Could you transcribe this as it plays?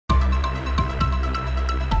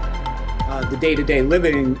the day-to-day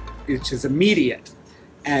living, which is immediate.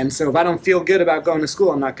 And so if I don't feel good about going to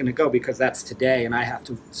school, I'm not going to go because that's today and I have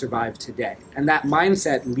to survive today. And that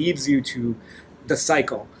mindset leads you to the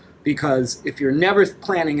cycle, because if you're never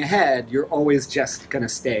planning ahead, you're always just going to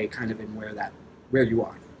stay kind of in where you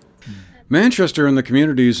are. Manchester and the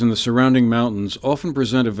communities in the surrounding mountains often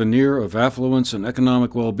present a veneer of affluence and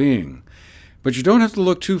economic well-being. But you don't have to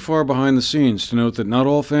look too far behind the scenes to note that not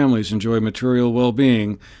all families enjoy material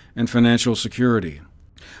well-being and financial security.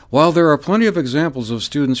 While there are plenty of examples of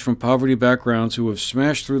students from poverty backgrounds who have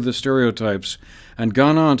smashed through the stereotypes and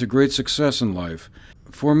gone on to great success in life,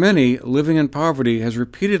 for many, living in poverty has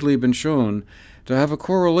repeatedly been shown to have a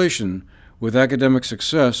correlation with academic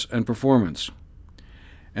success and performance.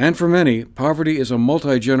 And for many, poverty is a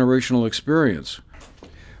multi-generational experience.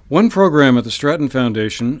 One program at the Stratton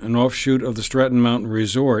Foundation, an offshoot of the Stratton Mountain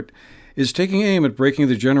Resort, is taking aim at breaking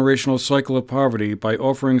the generational cycle of poverty by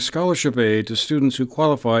offering scholarship aid to students who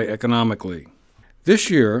qualify economically. This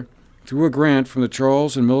year, through a grant from the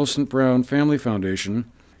Charles and Millicent Brown Family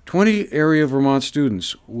Foundation, 20 area Vermont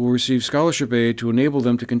students will receive scholarship aid to enable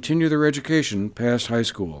them to continue their education past high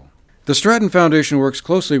school. The Stratton Foundation works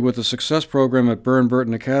closely with the Success Program at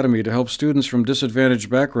Burton Academy to help students from disadvantaged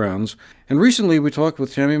backgrounds, and recently we talked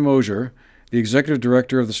with Tammy Mosier, the Executive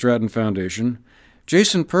Director of the Stratton Foundation,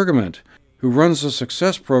 Jason Pergament, who runs the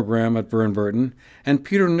Success Program at Burton, and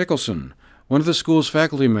Peter Nicholson, one of the school's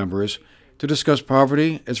faculty members, to discuss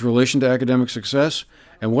poverty, its relation to academic success,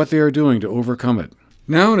 and what they are doing to overcome it.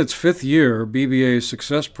 Now in its 5th year, BBA's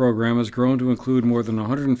Success Program has grown to include more than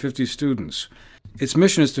 150 students. Its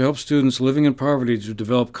mission is to help students living in poverty to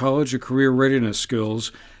develop college or career readiness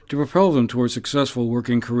skills to propel them towards successful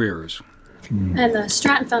working careers. And the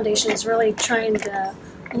Stratton Foundation is really trying to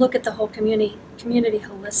look at the whole community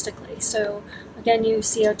holistically. So again, you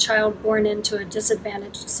see a child born into a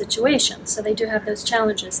disadvantaged situation. So they do have those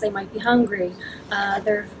challenges. They might be hungry,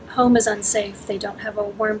 their home is unsafe, they don't have a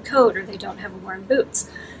warm coat, or they don't have warm boots.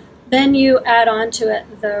 Then you add on to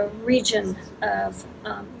it the region of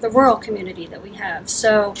the rural community that we have.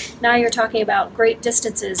 So now you're talking about great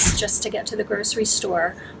distances just to get to the grocery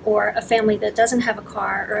store, or a family that doesn't have a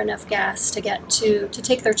car or enough gas to get to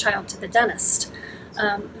take their child to the dentist.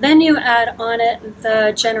 Then you add on it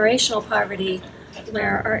the generational poverty,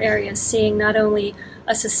 where our area is seeing not only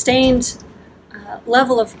a sustained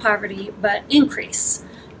level of poverty, but increase.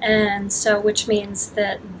 And so, which means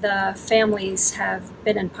that the families have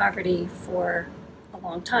been in poverty for a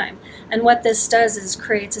long time. And what this does is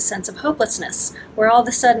creates a sense of hopelessness, where all of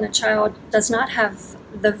a sudden a child does not have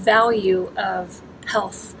the value of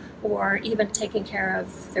health, or even taking care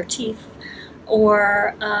of their teeth,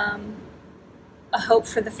 or a hope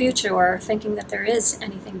for the future, or thinking that there is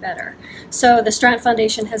anything better. So the Stratton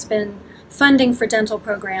Foundation has been funding for dental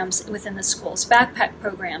programs within the schools, backpack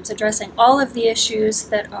programs, addressing all of the issues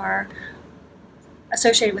that are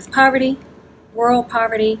associated with poverty, rural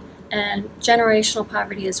poverty, and generational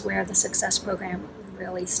poverty is where the Success Program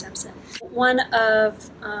really steps in. One of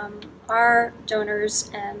our donors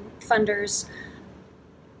and funders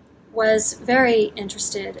was very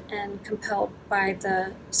interested and compelled by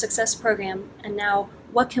the Success Program, and now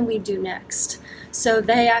what can we do next? So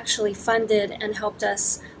they actually funded and helped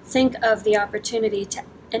us think of the opportunity to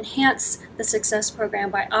enhance the Success Program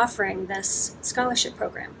by offering this scholarship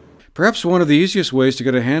program. Perhaps one of the easiest ways to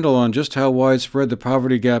get a handle on just how widespread the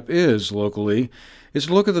poverty gap is locally is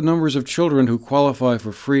to look at the numbers of children who qualify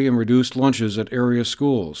for free and reduced lunches at area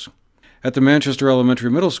schools. At the Manchester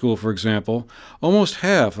Elementary Middle School, for example, almost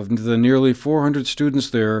half of the nearly 400 students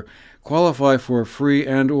there qualify for a free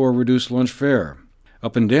and/or reduced lunch fare.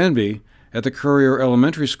 Up in Danby, at the Courier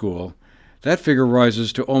Elementary School, that figure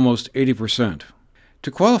rises to almost 80%.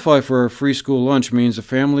 To qualify for a free school lunch means a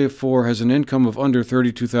family of 4 has an income of under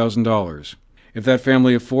 $32,000. If that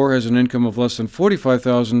family of 4 has an income of less than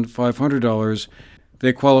 $45,500,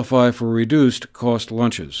 they qualify for reduced cost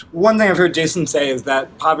lunches. One thing I've heard Jason say is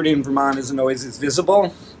that poverty in Vermont isn't always as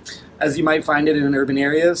visible as you might find it in urban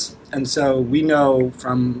areas. And so we know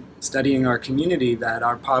from studying our community that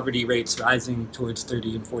our poverty rate's rising towards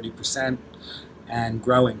 30 and 40% and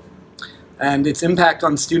growing. And its impact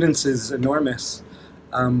on students is enormous,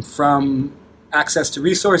 from access to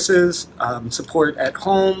resources, support at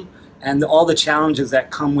home, and all the challenges that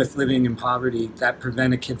come with living in poverty that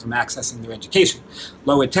prevent a kid from accessing their education.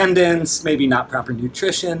 Low attendance, maybe not proper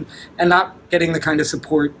nutrition, and not getting the kind of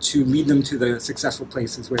support to lead them to the successful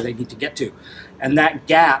places where they need to get to. And that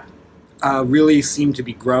gap really seemed to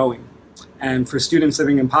be growing. And for students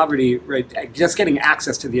living in poverty, right, just getting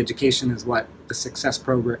access to the education is what the Success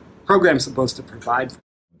Program is supposed to provide.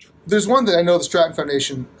 There's one that I know the Stratton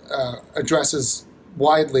Foundation addresses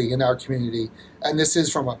widely in our community, and this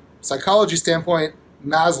is from a psychology standpoint,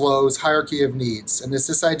 Maslow's hierarchy of needs. And it's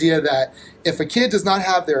this idea that if a kid does not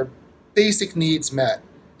have their basic needs met,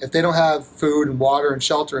 if they don't have food and water and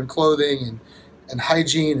shelter and clothing and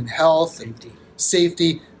hygiene and health and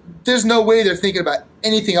safety, there's no way they're thinking about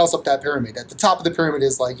anything else up that pyramid. At the top of the pyramid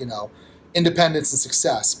is like, independence and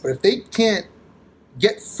success. But if they can't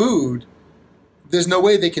get food, there's no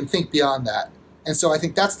way they can think beyond that. And so I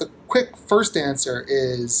think that's the quick first answer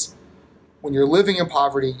is when you're living in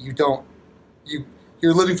poverty, you're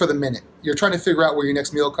living for the minute. You're trying to figure out where your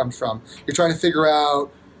next meal comes from. You're trying to figure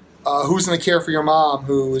out who's going to care for your mom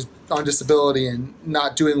who is on disability and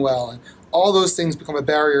not doing well. And all those things become a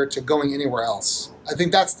barrier to going anywhere else. I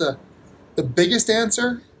think that's the biggest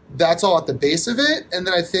answer. That's all at the base of it. And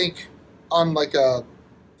then I think on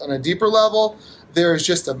a deeper level, there's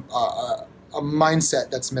just a mindset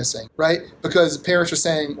that's missing, right? Because parents are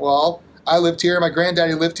saying, well, I lived here, my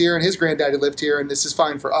granddaddy lived here, and his granddaddy lived here, and this is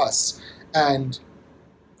fine for us. And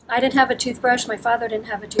I didn't have a toothbrush, my father didn't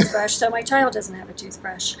have a toothbrush, so my child doesn't have a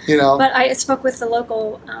toothbrush. But I spoke with the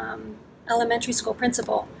local elementary school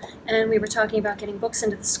principal, and we were talking about getting books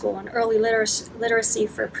into the school and early literacy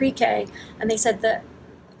for pre-K, and they said that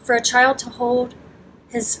for a child to hold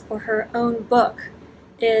his or her own book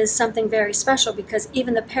is something very special because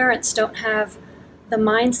even the parents don't have the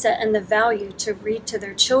mindset and the value to read to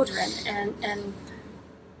their children and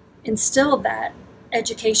instill that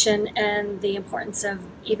education and the importance of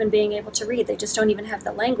even being able to read. They just don't even have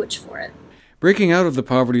the language for it. Breaking out of the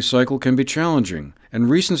poverty cycle can be challenging, and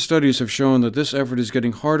recent studies have shown that this effort is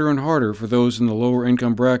getting harder and harder for those in the lower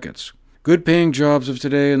income brackets. Good-paying jobs of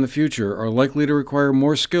today and the future are likely to require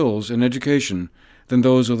more skills and education than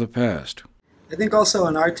those of the past. I think also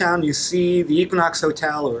in our town you see the Equinox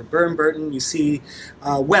Hotel or Burton, you see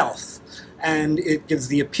wealth, and it gives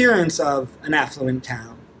the appearance of an affluent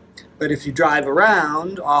town. But if you drive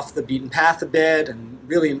around off the beaten path a bit and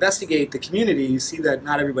really investigate the community, you see that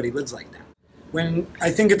not everybody lives like that.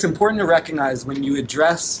 I think it's important to recognize when you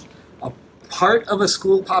address a part of a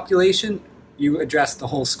school population, you address the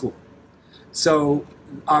whole school. So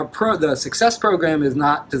the Success Program is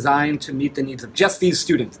not designed to meet the needs of just these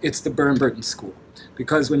students. It's the Burton School.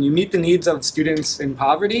 Because when you meet the needs of students in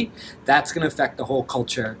poverty, that's going to affect the whole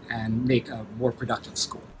culture and make a more productive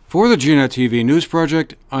school. For the GNET TV News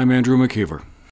Project, I'm Andrew McKeever.